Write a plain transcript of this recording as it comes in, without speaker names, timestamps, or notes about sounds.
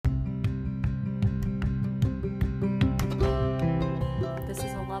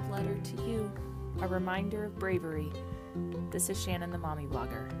love letter to you, a reminder of bravery. This is Shannon, the Mommy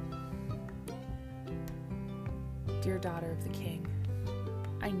Blogger. Dear daughter of the King,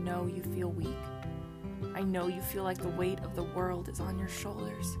 I know you feel weak. I know you feel like the weight of the world is on your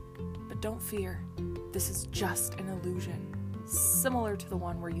shoulders, but don't fear. This is just an illusion, similar to the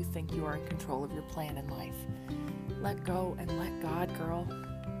one where you think you are in control of your plan in life. Let go and let God, girl.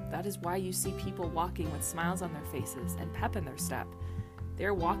 That is why you see people walking with smiles on their faces and pep in their step.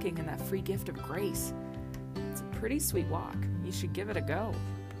 They're walking in that free gift of grace. It's a pretty sweet walk. You should give it a go.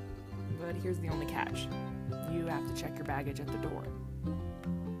 But here's the only catch. You have to check your baggage at the door.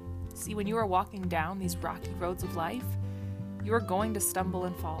 See, when you are walking down these rocky roads of life, you are going to stumble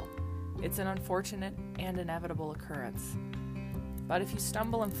and fall. It's an unfortunate and inevitable occurrence. But if you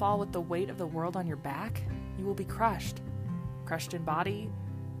stumble and fall with the weight of the world on your back, you will be crushed. Crushed in body,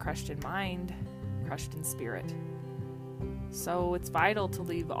 crushed in mind, crushed in spirit. So it's vital to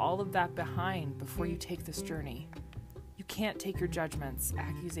leave all of that behind before you take this journey. You can't take your judgments,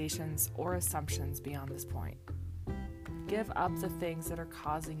 accusations, or assumptions beyond this point. Give up the things that are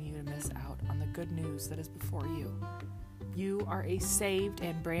causing you to miss out on the good news that is before you. You are a saved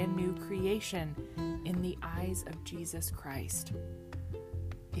and brand new creation in the eyes of Jesus Christ.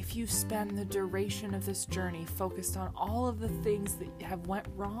 If you spend the duration of this journey focused on all of the things that have went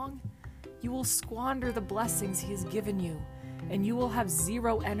wrong, you will squander the blessings He has given you, and you will have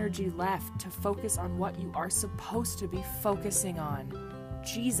zero energy left to focus on what you are supposed to be focusing on: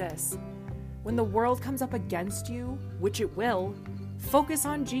 Jesus. When the world comes up against you, which it will, focus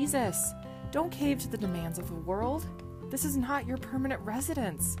on Jesus. Don't cave to the demands of the world. This is not your permanent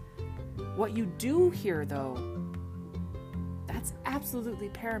residence. What you do here, though, that's absolutely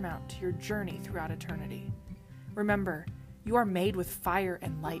paramount to your journey throughout eternity. Remember, you are made with fire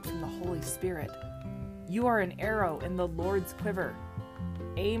and light from the Holy Spirit. You are an arrow in the Lord's quiver.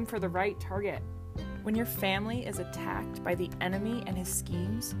 Aim for the right target. When your family is attacked by the enemy and his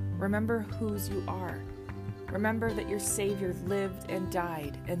schemes, remember whose you are. Remember that your Savior lived and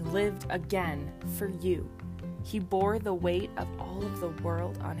died and lived again for you. He bore the weight of all of the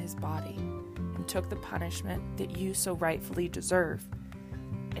world on His body and took the punishment that you so rightfully deserve.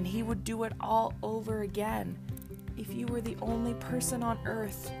 And He would do it all over again if you were the only person on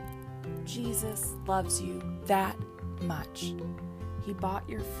earth. Jesus loves you that much. He bought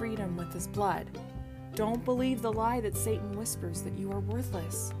your freedom with His blood. Don't believe the lie that Satan whispers that you are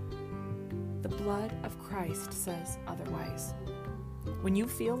worthless. The blood of Christ says otherwise. When you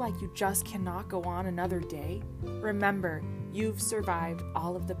feel like you just cannot go on another day, remember you've survived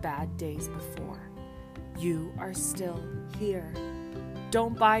all of the bad days before. You are still here.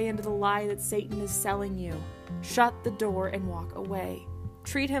 Don't buy into the lie that Satan is selling you. Shut the door and walk away.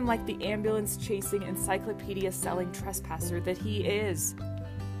 Treat him like the ambulance-chasing, encyclopedia-selling trespasser that he is.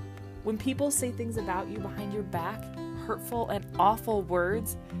 When people say things about you behind your back, hurtful and awful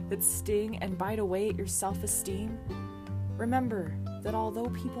words that sting and bite away at your self-esteem, remember that although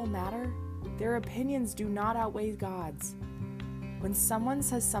people matter, their opinions do not outweigh God's. When someone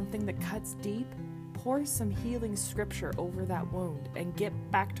says something that cuts deep, pour some healing scripture over that wound and get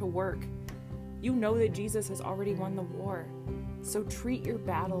back to work. You know that Jesus has already won the war, so treat your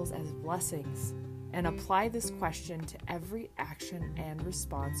battles as blessings and apply this question to every action and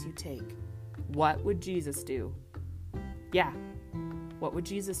response you take. What would Jesus do? Yeah, what would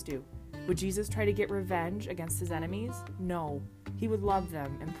Jesus do? Would Jesus try to get revenge against His enemies? No. He would love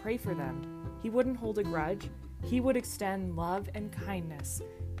them and pray for them. He wouldn't hold a grudge. He would extend love and kindness,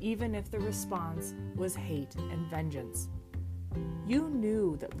 even if the response was hate and vengeance. You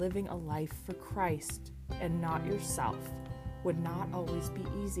knew that living a life for Christ and not yourself would not always be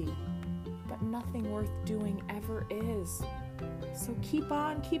easy, but nothing worth doing ever is. So keep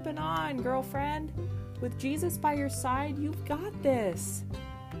on keeping on, girlfriend. With Jesus by your side, you've got this.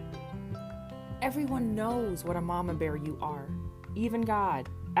 Everyone knows what a mama bear you are, even God.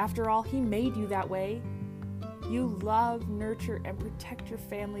 After all, He made you that way. You love, nurture, and protect your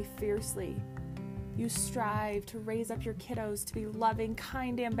family fiercely. You strive to raise up your kiddos to be loving,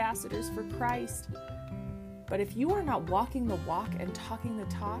 kind ambassadors for Christ. But if you are not walking the walk and talking the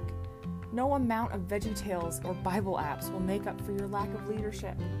talk, no amount of VeggieTales or Bible apps will make up for your lack of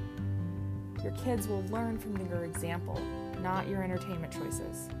leadership. Your kids will learn from your example, not your entertainment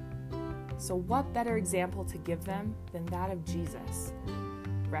choices. So what better example to give them than that of Jesus,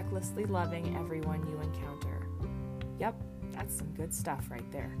 recklessly loving everyone you encounter? Yep, that's some good stuff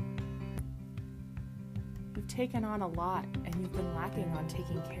right there. You've taken on a lot, and you've been lacking on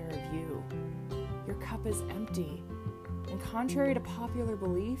taking care of you. Your cup is empty, and contrary to popular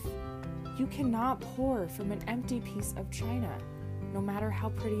belief, you cannot pour from an empty piece of china. no matter how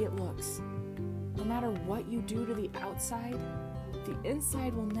pretty it looks. No matter what you do to the outside, the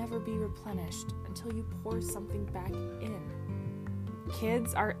inside will never be replenished until you pour something back in.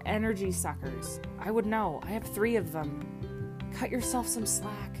 Kids are energy suckers. I would know. I have 3 of them. Cut yourself some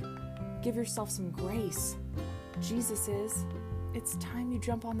slack. Give yourself some grace. Jesus is. It's time you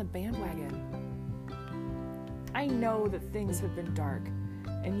jump on the bandwagon. I know that things have been dark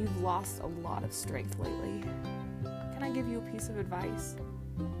and you've lost a lot of strength lately. Can I give you a piece of advice?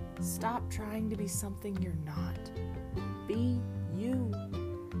 Stop trying to be something you're not. Be you.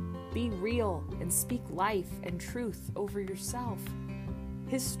 Be real and speak life and truth over yourself.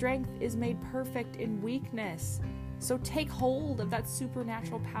 His strength is made perfect in weakness. So take hold of that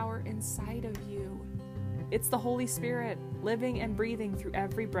supernatural power inside of you. It's the Holy Spirit living and breathing through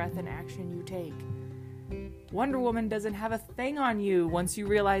every breath and action you take. Wonder Woman doesn't have a thing on you once you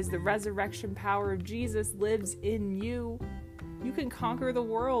realize the resurrection power of Jesus lives in you. You can conquer the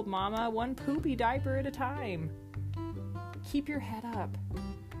world, Mama, one poopy diaper at a time. Keep your head up.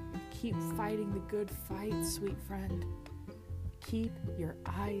 Keep fighting the good fight, sweet friend. Keep your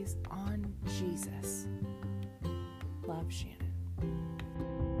eyes on Jesus. Love, Shannon.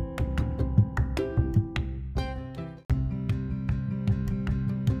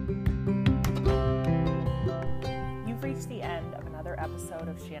 You've reached the end of another episode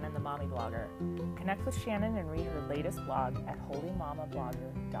of Shannon the Mommy Blogger. Connect with Shannon and read her latest blog at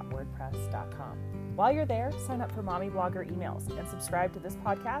holymamablogger.wordpress.com. While you're there, sign up for Mommy Blogger emails and subscribe to this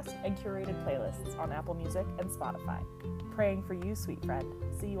podcast and curated playlists on Apple Music and Spotify. Praying for you, sweet friend.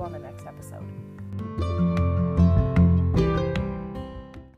 See you on the next episode.